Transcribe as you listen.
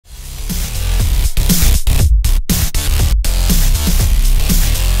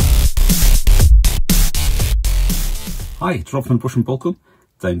Hi, it's Rob from Brush and Boltgun.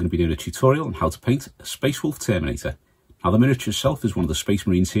 Today I'm going to be doing a tutorial on how to paint a Space Wolf Terminator. Now the miniature itself is one of the Space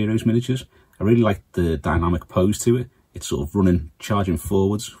Marines Heroes miniatures. I really like the dynamic pose to it. It's sort of running, charging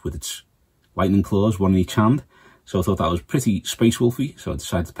forwards with its lightning claws, one in each hand. So I thought that was pretty Space Wolfy, so I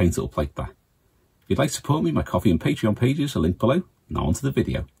decided to paint it up like that. If you'd like to support me, my Ko-fi and Patreon pages are linked below. Now onto the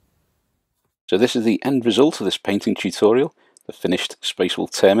video. So this is the end result of this painting tutorial, the finished Space Wolf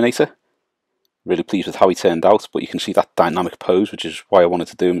Terminator. Really pleased with how he turned out, but you can see that dynamic pose, which is why I wanted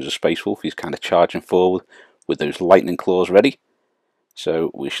to do him as a Space Wolf. He's kind of charging forward with those lightning claws ready. So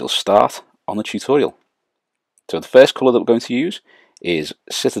we shall start on the tutorial. So the first colour that we're going to use is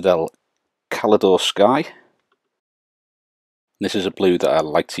Citadel Calgar Sky. This is a blue that I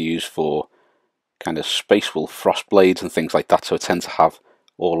like to use for kind of Space Wolf frost blades and things like that, so I tend to have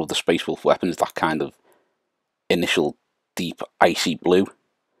all of the Space Wolf weapons that kind of initial deep icy blue.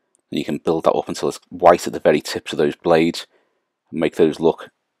 And you can build that up until it's white at the very tips of those blades and make those look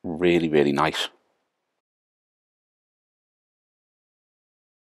really, really nice.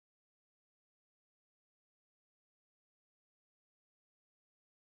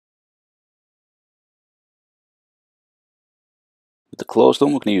 With the claws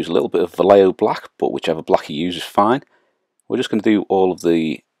done, we're going to use a little bit of Vallejo black, but whichever black you use is fine. We're just going to do all of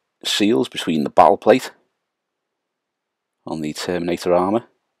the seals between the battle plate on the Terminator armour.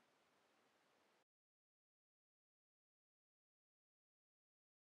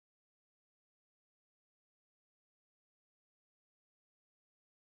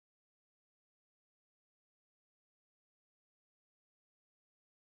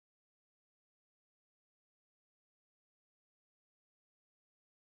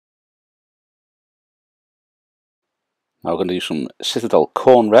 Now we're going to do some Citadel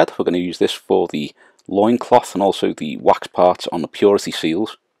Khorne Red. We're going to use this for the loincloth and also the wax parts on the purity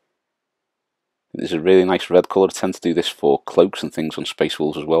seals. This is a really nice red colour. I tend to do this for cloaks and things on Space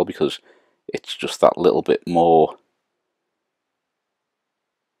Wolves as well, because it's just that little bit more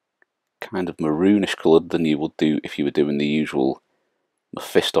kind of maroonish coloured than you would do if you were doing the usual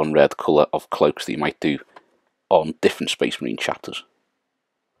Mephiston Red colour of cloaks that you might do on different Space Marine chapters.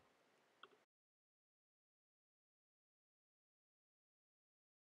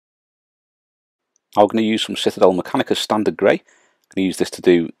 I'm going to use some Citadel Mechanicus Standard Grey. I'm going to use this to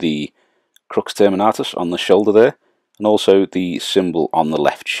do the Crux Terminatus on the shoulder there, and also the symbol on the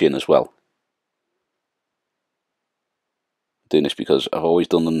left shin as well. I'm doing this because I've always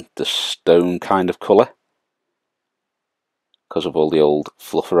done them the stone kind of colour, because of all the old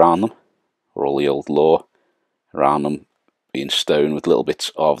fluff around them, or all the old lore around them being stone with little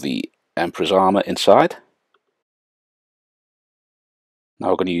bits of the Emperor's armour inside. Now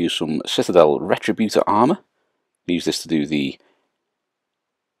we're going to use some Citadel Retributor armour. Use this to do the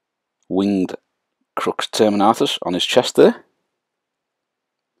winged Crux Terminatus on his chest there. I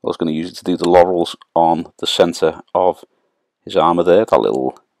was going to use it to do the laurels on the centre of his armour there, that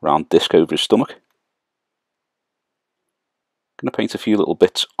little round disc over his stomach. I'm going to paint a few little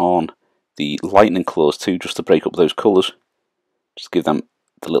bits on the lightning claws too, just to break up those colours. Just give them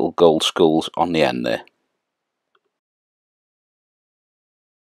the little gold skulls on the end there.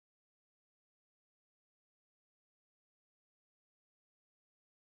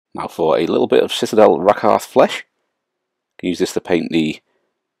 Now for a little bit of Citadel Rakarth Flesh. You can use this to paint the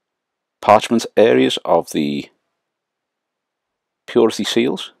parchment areas of the purity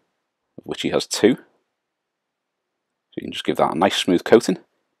seals, of which he has 2. So you can just give that a nice smooth coating.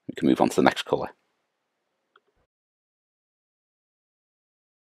 We can move on to the next colour.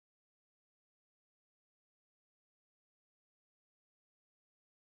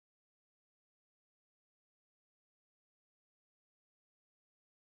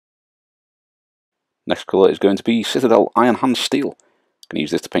 Next colour is going to be Citadel Iron Hand Steel. I'm going to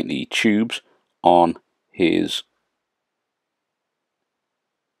use this to paint the tubes on his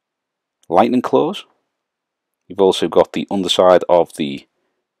lightning claws. You've also got the underside of the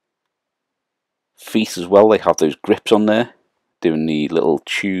feet as well. They have those grips on there, doing the little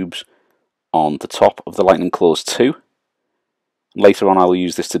tubes on the top of the lightning claws too. Later on I will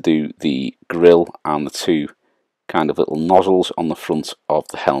use this to do the grill and the 2 kind of little nozzles on the front of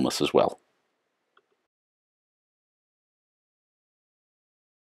the helmet as well.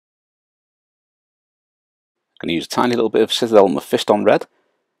 I'm going to use a tiny little bit of Citadel Mephiston Red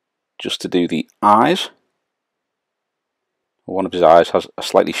just to do the eyes. One of his eyes has a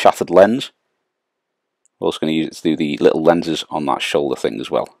slightly shattered lens. We're also going to use it to do the little lenses on that shoulder thing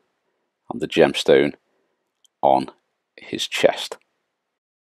as well, and the gemstone on his chest.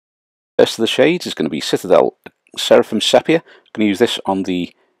 First of the shades is going to be Citadel Seraphim Sepia. I'm going to use this on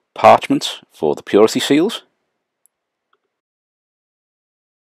the parchment for the purity seals.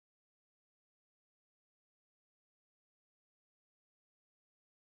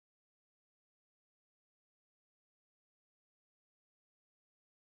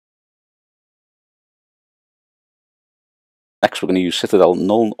 next we're going to use Citadel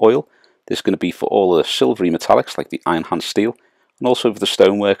Nuln Oil. This is going to be for all the silvery metallics like the iron hand steel, and also for the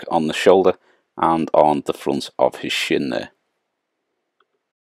stonework on the shoulder and on the front of his shin there.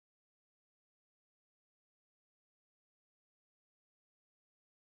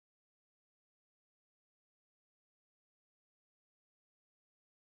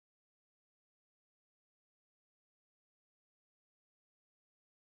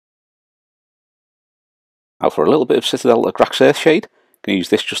 Now for a little bit of Citadel Earth shade, I'm going to use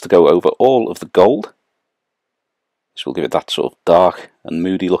this just to go over all of the gold. This will give it that sort of dark and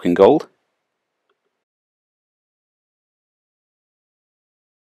moody looking gold.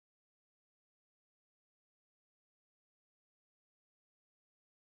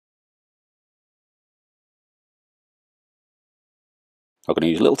 I'm going to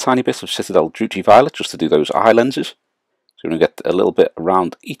use a little tiny bit of Citadel Druchii Violet just to do those eye lenses. So we're going to get a little bit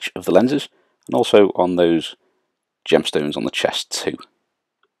around each of the lenses, and also on those gemstones on the chest too.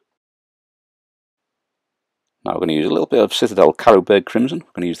 Now we're going to use a little bit of Citadel Carroburg Crimson.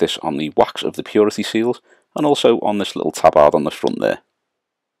 We're going to use this on the wax of the purity seals, and also on this little tabard on the front there.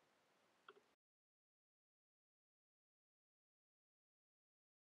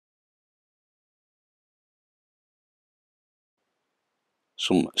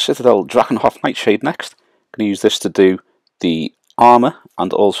 Some Citadel Drakenhof Nightshade next. I'm going to use this to do the armour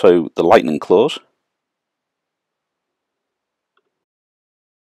and also the lightning claws.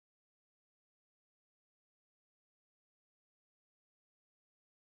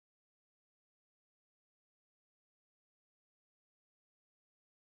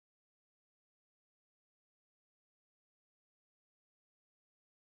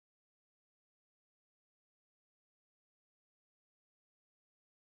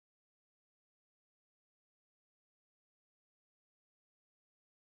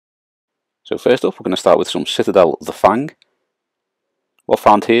 So first up we're going to start with some Citadel The Fang. What I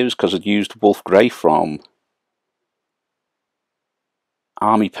found here is because I'd used Wolf Grey from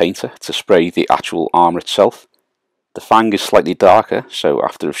Army Painter to spray the actual armour itself. The Fang is slightly darker, so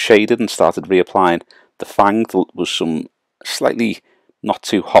after I've shaded and started reapplying the Fang, there was some slightly not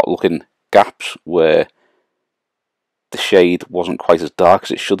too hot looking gaps where the shade wasn't quite as dark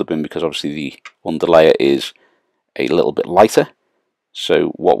as it should have been, because obviously the underlayer is a little bit lighter. So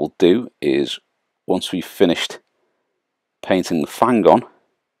what we'll do is, once we've finished painting the Fang on,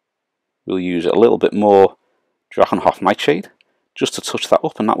 we'll use a little bit more Drakenhof Nightshade just to touch that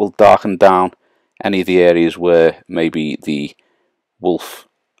up, and that will darken down any of the areas where maybe the wolf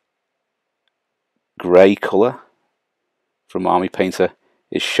grey colour from Army Painter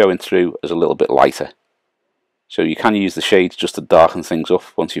is showing through as a little bit lighter. So you can use the shades just to darken things up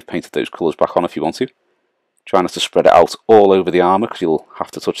once you've painted those colours back on if you want to. Try not to spread it out all over the armour, because you'll have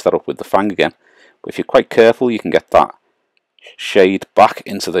to touch that up with the Fang again. But if you're quite careful, you can get that shade back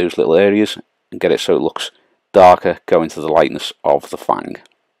into those little areas and get it so it looks darker, going to the lightness of the Fang.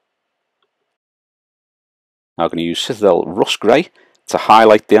 Now I'm going to use Citadel Rust Grey to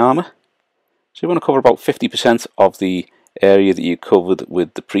highlight the armour. So you want to cover about 50% of the area that you covered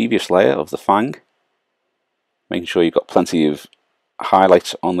with the previous layer of the Fang, making sure you've got plenty of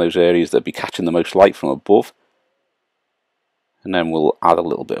highlights on those areas that be catching the most light from above. And then we'll add a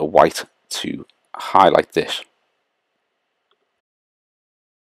little bit of white to highlight this.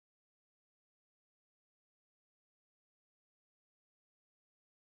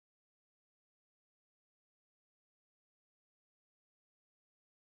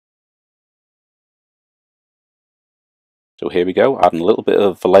 So here we go, adding a little bit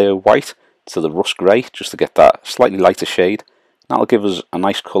of Vallejo white to the rust grey just to get that slightly lighter shade. That'll give us a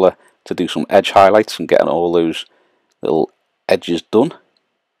nice colour to do some edge highlights and getting all those little edges done.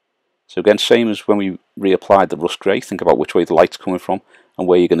 So again, same as when we reapplied the rust grey, think about which way the light's coming from and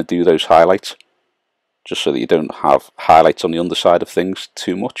where you're going to do those highlights, just so that you don't have highlights on the underside of things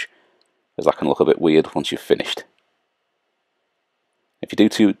too much, as that can look a bit weird once you've finished. If you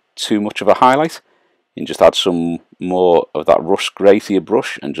do too much of a highlight, you can just add some more of that rust grey to your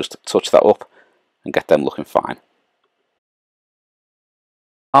brush and just touch that up and get them looking fine.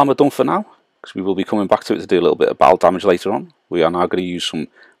 Armour done for now, because we will be coming back to it to do a little bit of battle damage later on. We are now going to use some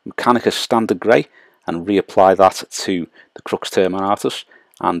Mechanicus Standard Grey and reapply that to the Crux Terminatus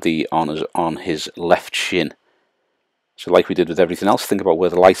and the honours on his left shin. So like we did with everything else, think about where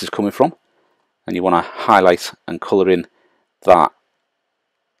the light is coming from, and you want to highlight and colour in that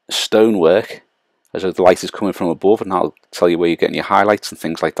stonework as though the light is coming from above, and that'll tell you where you're getting your highlights and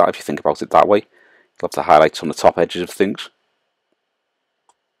things like that if you think about it that way. You'll have the highlights on the top edges of things.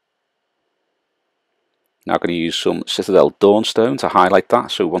 Now I'm going to use some Citadel Dawnstone to highlight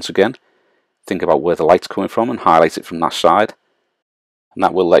that, so once again, think about where the light's coming from and highlight it from that side. and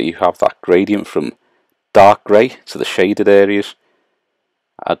that will let you have that gradient from dark grey to the shaded areas,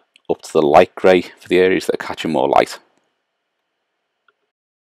 up to the light grey for the areas that are catching more light.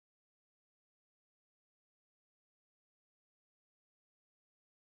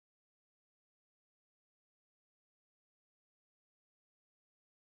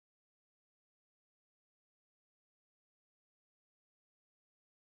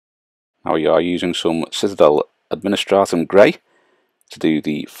 Now we are using some Citadel Administratum Grey to do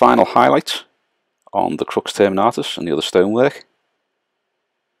the final highlights on the Crux Terminatus and the other stonework.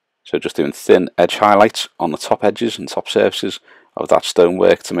 So just doing thin edge highlights on the top edges and top surfaces of that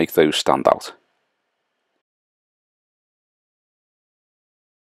stonework to make those stand out.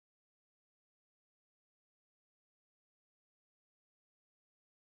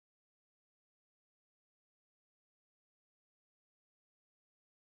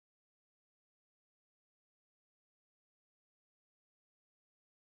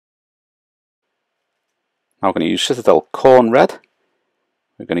 Now we're going to use Citadel Khorne Red.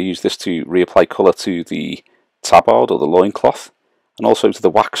 We're going to use this to reapply colour to the tabard or the loincloth, and also to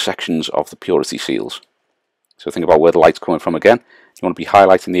the wax sections of the purity seals. So think about where the light's coming from again. You want to be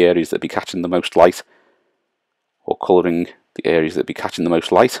highlighting the areas that be catching the most light, or colouring the areas that be catching the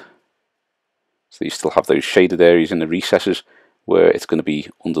most light. So you still have those shaded areas in the recesses where it's going to be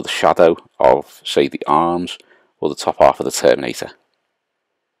under the shadow of, say, the arms or the top half of the Terminator.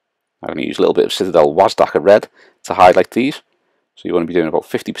 I'm going to use a little bit of Citadel Wazdakka Red to highlight these. So you want to be doing about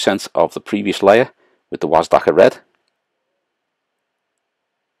 50% of the previous layer with the Wazdakka Red,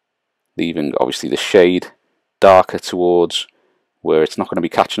 leaving obviously the shade darker towards where it's not going to be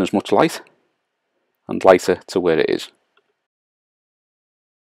catching as much light, and lighter to where it is.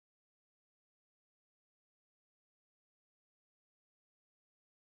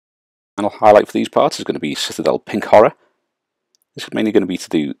 And I'll highlight for these parts is going to be Citadel Pink Horror. This is mainly going to be to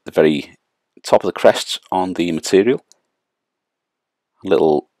do the very top of the crests on the material,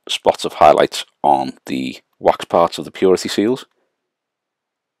 little spots of highlights on the wax parts of the purity seals,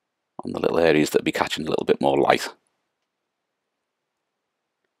 on the little areas that be catching a little bit more light.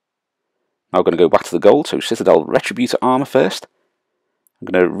 Now we're going to go back to the gold, so Citadel Retributor Armour first.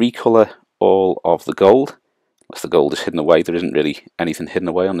 I'm going to recolour all of the gold, unless the gold is hidden away. There isn't really anything hidden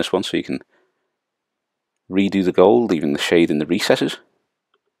away on this one, so you can redo the gold, leaving the shade in the recesses.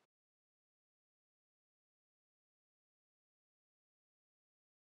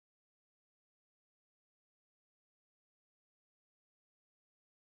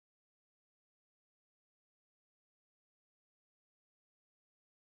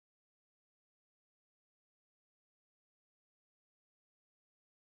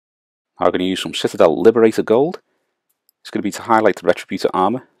 Now I'm going to use some Citadel Liberator gold. It's going to be to highlight the Retributor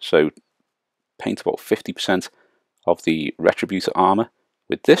armour, so paint about 50% of the Retributor armour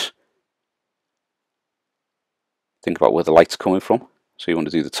with this. Think about where the light's coming from. So you want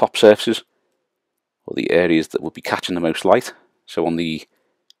to do the top surfaces, or the areas that will be catching the most light. So on the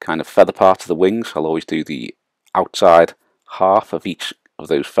kind of feather part of the wings, I'll always do the outside half of each of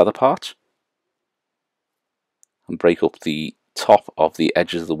those feather parts, and break up the top of the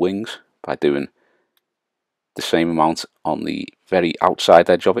edges of the wings by doing the same amount on the very outside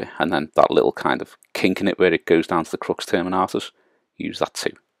edge of it, and then that little kind of kink in it where it goes down to the Crux Terminatus, use that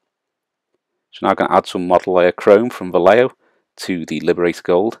too. So now I'm going to add some model layer chrome from Vallejo to the Liberator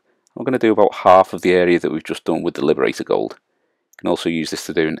gold. I'm going to do about half of the area that we've just done with the Liberator gold. You can also use this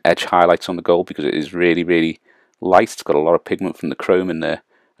to do an edge highlights on the gold because it is really, really light. It's got a lot of pigment from the chrome in there,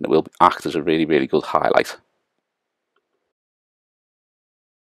 and it will act as a really, really good highlight.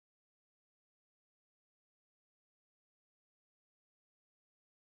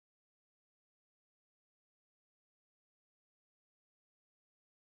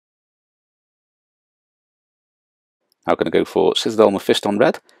 Now I'm going to go for Citadel Mephiston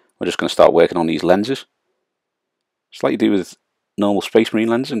Red. We're just going to start working on these lenses. Just like you do with normal Space Marine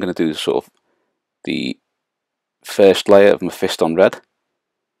lenses, I'm going to do sort of the first layer of Mephiston Red.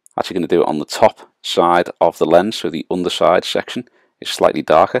 Actually going to do it on the top side of the lens, so the underside section is slightly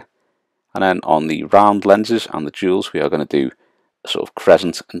darker. And then on the round lenses and the jewels, we are going to do a sort of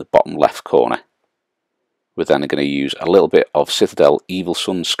crescent in the bottom left corner. We're then going to use a little bit of Citadel Evil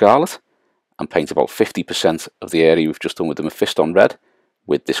Sunz Scarlet and paint about 50% of the area we've just done with the Mephiston Red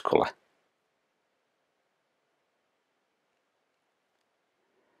with this colour.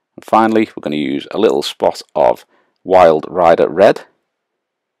 And finally, we're going to use a little spot of Wild Rider Red,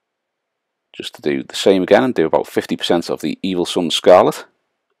 just to do the same again and do about 50% of the Evil Sunz Scarlet.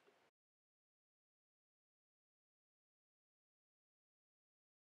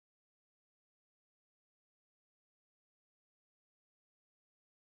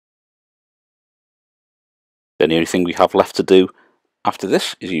 Then the only thing we have left to do after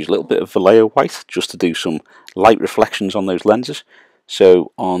this is use a little bit of Vallejo white just to do some light reflections on those lenses.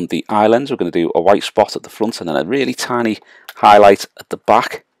 So on the eye lens we're going to do a white spot at the front and then a really tiny highlight at the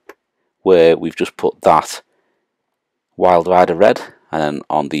back where we've just put that Wild Rider red, and then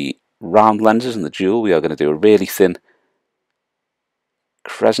on the round lenses and the dual we are going to do a really thin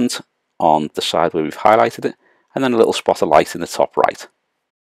crescent on the side where we've highlighted it, and then a little spot of light in the top right.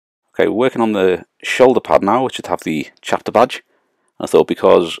 Okay, we're working on the shoulder pad now, which would have the chapter badge. I thought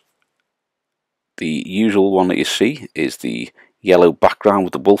because the usual one that you see is the yellow background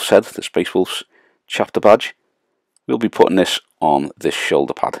with the wolf's head, the Space Wolf's chapter badge, we'll be putting this on this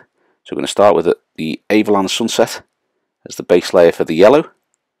shoulder pad. So we're going to start with the Averland sunset as the base layer for the yellow.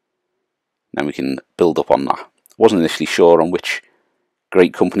 Then we can build up on that. I wasn't initially sure on which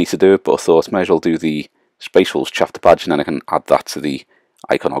great company to do it, but I thought I may as well do the Space Wolf's chapter badge and then I can add that to the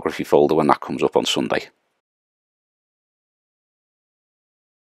iconography folder when that comes up on Sunday.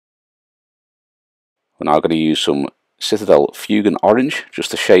 We're now going to use some Citadel Fugan Orange just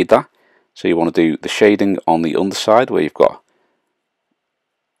to shade that. So you want to do the shading on the underside where you've got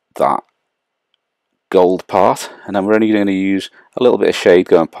that gold part, and then we're only going to use a little bit of shade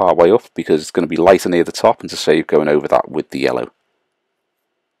going part way up because it's going to be lighter near the top and to save going over that with the yellow.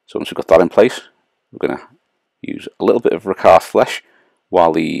 So once we've got that in place, we're going to use a little bit of Ricard Flesh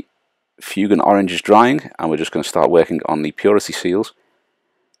while the Fugan Orange is drying, and we're just going to start working on the purity seals.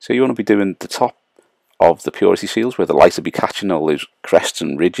 So you want to be doing the top of the purity seals where the light will be catching all those crests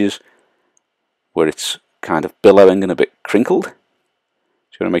and ridges where it's kind of billowing and a bit crinkled.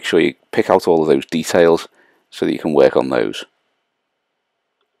 So you want to make sure you pick out all of those details so that you can work on those.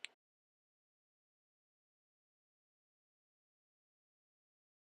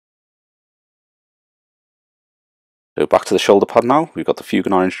 So back to the shoulder pad now. We've got the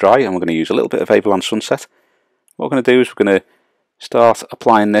Fugan Orange dry and we're going to use a little bit of Averland Sunset. What we're going to do is we're going to start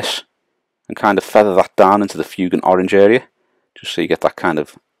applying this and kind of feather that down into the Fugan Orange area, just so you get that kind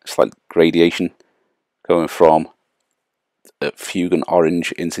of slight gradation going from the Fugan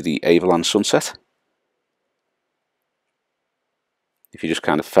Orange into the Averland Sunset. If you just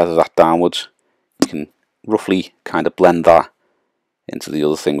kind of feather that downwards, you can roughly kind of blend that into the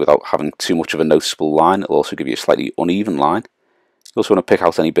other thing without having too much of a noticeable line. It'll also give you a slightly uneven line. You also want to pick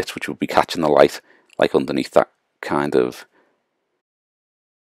out any bits which will be catching the light, like underneath that kind of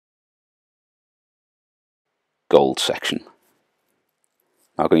gold section.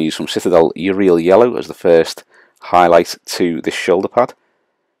 Now I'm going to use some Citadel Yriel Yellow as the first highlight to this shoulder pad.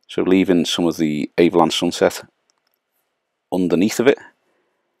 So leaving some of the Averland Sunset underneath of it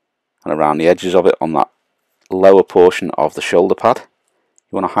and around the edges of it on that lower portion of the shoulder pad.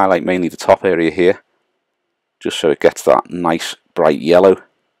 You want to highlight mainly the top area here, just so it gets that nice bright yellow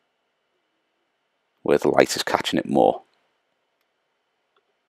where the light is catching it more.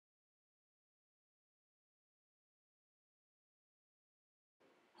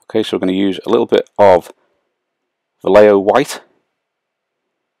 Okay, so we're going to use a little bit of Vallejo white.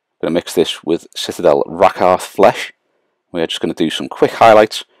 I'm going to mix this with Citadel Ricard Flesh. We are just going to do some quick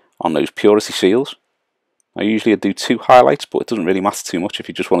highlights on those purity seals. I usually do 2 highlights, but it doesn't really matter too much if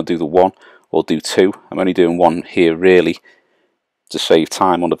you just want to do the 1 or do 2. I'm only doing 1 here really to save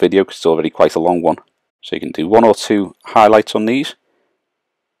time on the video because it's already quite a long one. So you can do 1 or 2 highlights on these,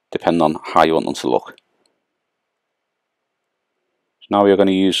 depending on how you want them to look. So now we are going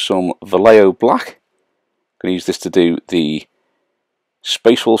to use some Vallejo Black. I'm going to use this to do the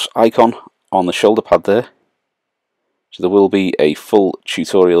Space Wolf's icon on the shoulder pad there. So there will be a full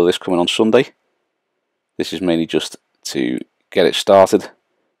tutorial of this coming on Sunday. This is mainly just to get it started,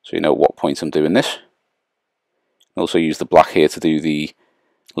 so you know at what point I'm doing this. I also use the black here to do the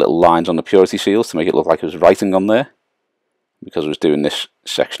little lines on the purity seals to make it look like I was writing on there. Because I was doing this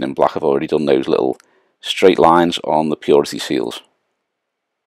section in black, I've already done those little straight lines on the purity seals.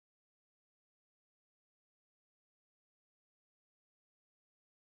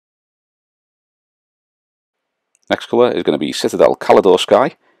 Next colour is going to be Citadel Calgar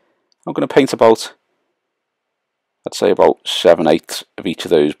Sky. I'm going to paint about, I'd say about 7/8 of each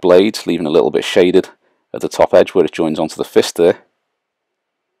of those blades, leaving a little bit shaded at the top edge where it joins onto the fist there.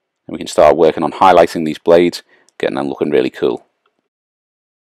 And we can start working on highlighting these blades, getting them looking really cool.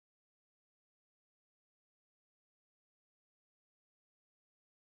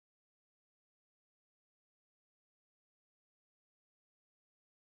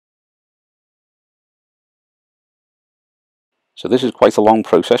 So this is quite a long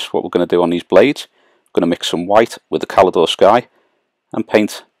process. What we're going to do on these blades, we're going to mix some white with the Calgar Sky and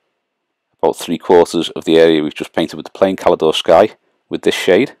paint about 3/4 of the area we've just painted with the plain Calgar Sky with this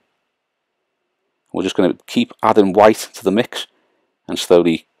shade. We're just going to keep adding white to the mix and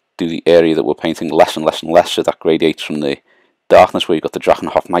slowly do the area that we're painting less and less and less, so that gradiates from the darkness where you've got the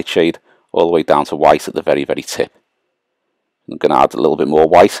Drachenhof Nightshade all the way down to white at the very, very tip. I'm going to add a little bit more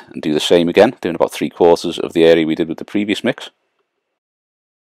white and do the same again, doing about 3/4 of the area we did with the previous mix.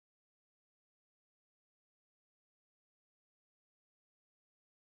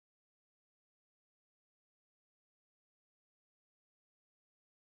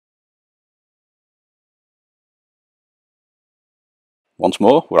 Once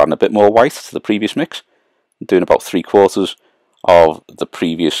more, we're adding a bit more white to the previous mix, doing about 3/4 of the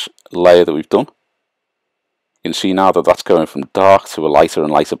previous layer that we've done. You can see now that that's going from dark to a lighter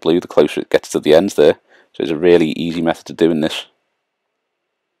and lighter blue the closer it gets to the ends there. So it's a really easy method of doing this.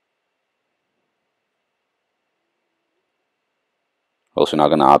 Also now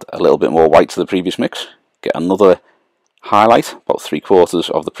going to add a little bit more white to the previous mix. Get another highlight, about 3/4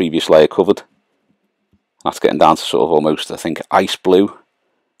 of the previous layer covered. That's getting down to sort of almost, I think, ice blue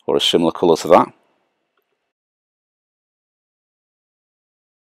or a similar colour to that.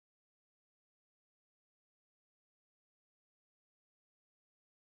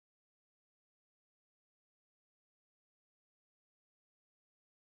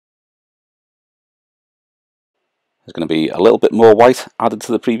 There's going to be a little bit more white added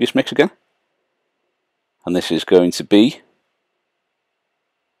to the previous mix again. And this is going to be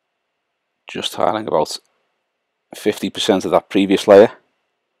just highlighting about 50% of that previous layer.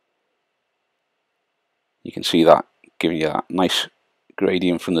 You can see that giving you that nice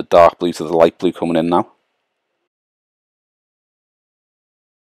gradient from the dark blue to the light blue coming in now.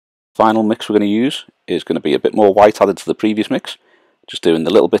 Final mix we're going to use is going to be a bit more white added to the previous mix, just doing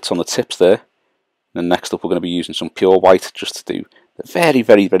the little bits on the tips there. And then next up we're going to be using some pure white just to do the very,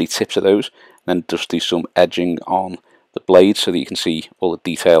 very, very tips of those, and then just do some edging on the blades so that you can see all the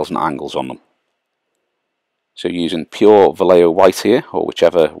details and angles on them. So using pure Vallejo white here, or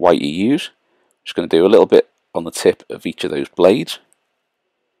whichever white you use, I'm just going to do a little bit on the tip of each of those blades.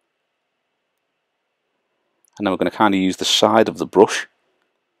 And then we're going to kind of use the side of the brush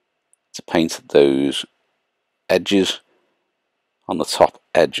to paint those edges on the top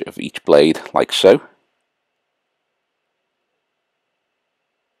edge of each blade, like so.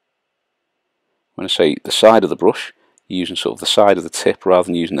 When I say the side of the brush, you're using sort of the side of the tip rather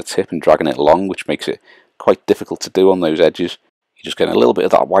than using the tip and dragging it along, which makes it quite difficult to do on those edges. You're just getting a little bit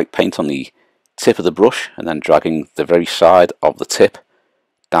of that white paint on the tip of the brush and then dragging the very side of the tip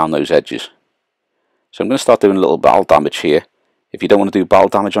down those edges. So I'm going to start doing a little battle damage here. If you don't want to do battle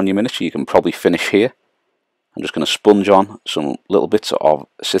damage on your miniature, you can probably finish here. I'm just going to sponge on some little bits of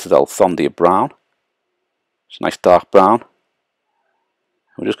Citadel Thondia brown. It's a nice dark brown.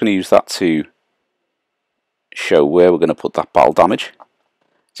 We're just going to use that to show where we're going to put that battle damage.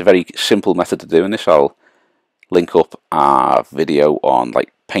 It's a very simple method of doing this. I'll link up a video on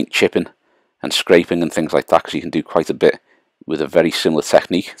like paint chipping and scraping and things like that, because you can do quite a bit with a very similar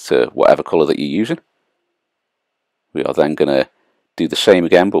technique to whatever colour that you're using. We are then going to do the same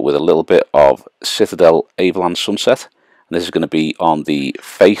again, but with a little bit of Citadel Averland Sunset, and this is going to be on the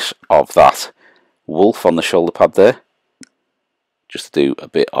face of that wolf on the shoulder pad there, just to do a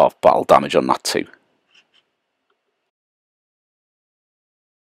bit of battle damage on that too.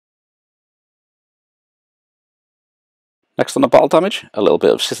 Next on the battle damage, a little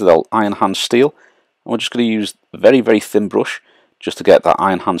bit of Citadel Iron Hand Steel, and we're just going to use a very, very thin brush just to get that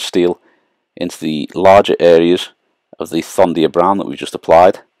Iron Hand Steel into the larger areas of the Thondia brown that we've just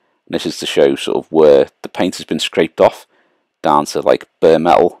applied. And this is to show sort of where the paint has been scraped off down to like bare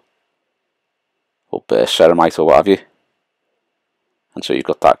metal or bare ceramite or what have you. And so you've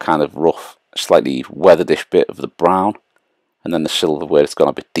got that kind of rough, slightly weathered-ish bit of the brown, and then the silver where it's gone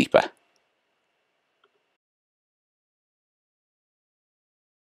a bit deeper.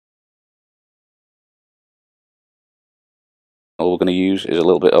 All we're going to use is a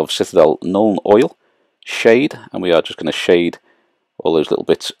little bit of Citadel Nuln Oil shade, and we are just going to shade all those little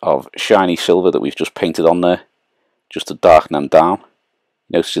bits of shiny silver that we've just painted on there, just to darken them down.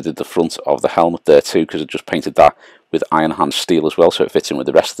 Notice I did the front of the helmet there too, because I just painted that with Iron Hand Steel as well, so it fits in with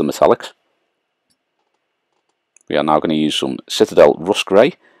the rest of the metallics. We are now going to use some Citadel Rust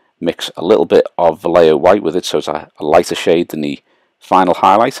Grey, mix a little bit of Vallejo White with it so it's a lighter shade than the final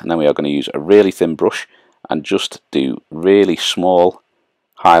highlight, and then we are going to use a really thin brush and just do really small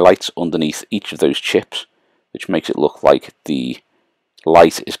highlights underneath each of those chips, which makes it look like the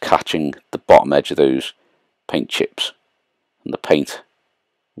light is catching the bottom edge of those paint chips, and the paint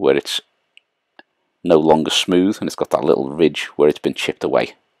where it's no longer smooth and it's got that little ridge where it's been chipped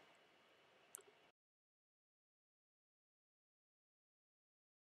away.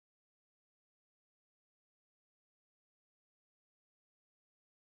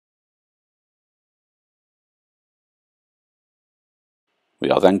 We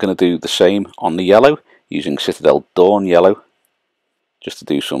are then going to do the same on the yellow, using Citadel Dawn Yellow, just to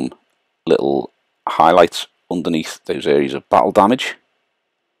do some little highlights underneath those areas of battle damage.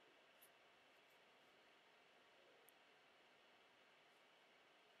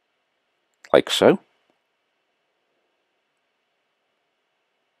 Like so.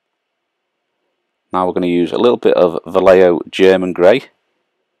 Now we're going to use a little bit of Vallejo German Grey,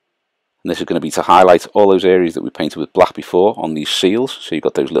 and this is going to be to highlight all those areas that we painted with black before on these seals. So you've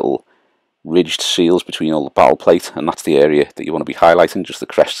got those little ridged seals between all the battle plate, and that's the area that you want to be highlighting, just the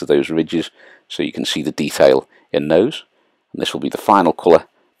crests of those ridges, so you can see the detail in those. And this will be the final colour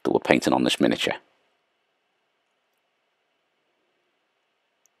that we're painting on this miniature.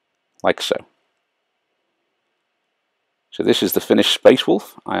 Like so. So this is the finished Space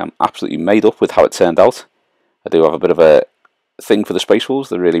Wolf. I am absolutely made up with how it turned out. I do have a bit of a thing for the Space Wolves,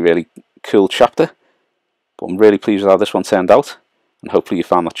 the really cool chapter, but I'm really pleased with how this one turned out, and hopefully you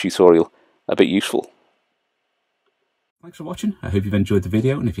found that tutorial a bit useful. Thanks for watching. I hope you've enjoyed the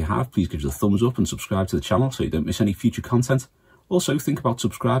video, and if you have, please give us a thumbs up and subscribe to the channel so you don't miss any future content. Also, think about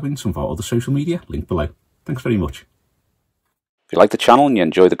subscribing to some of our other social media, linked below. Thanks very much. If you like the channel and you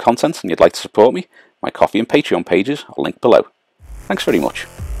enjoy the content and you'd like to support me, my Coffee and Patreon pages are linked below. Thanks very much.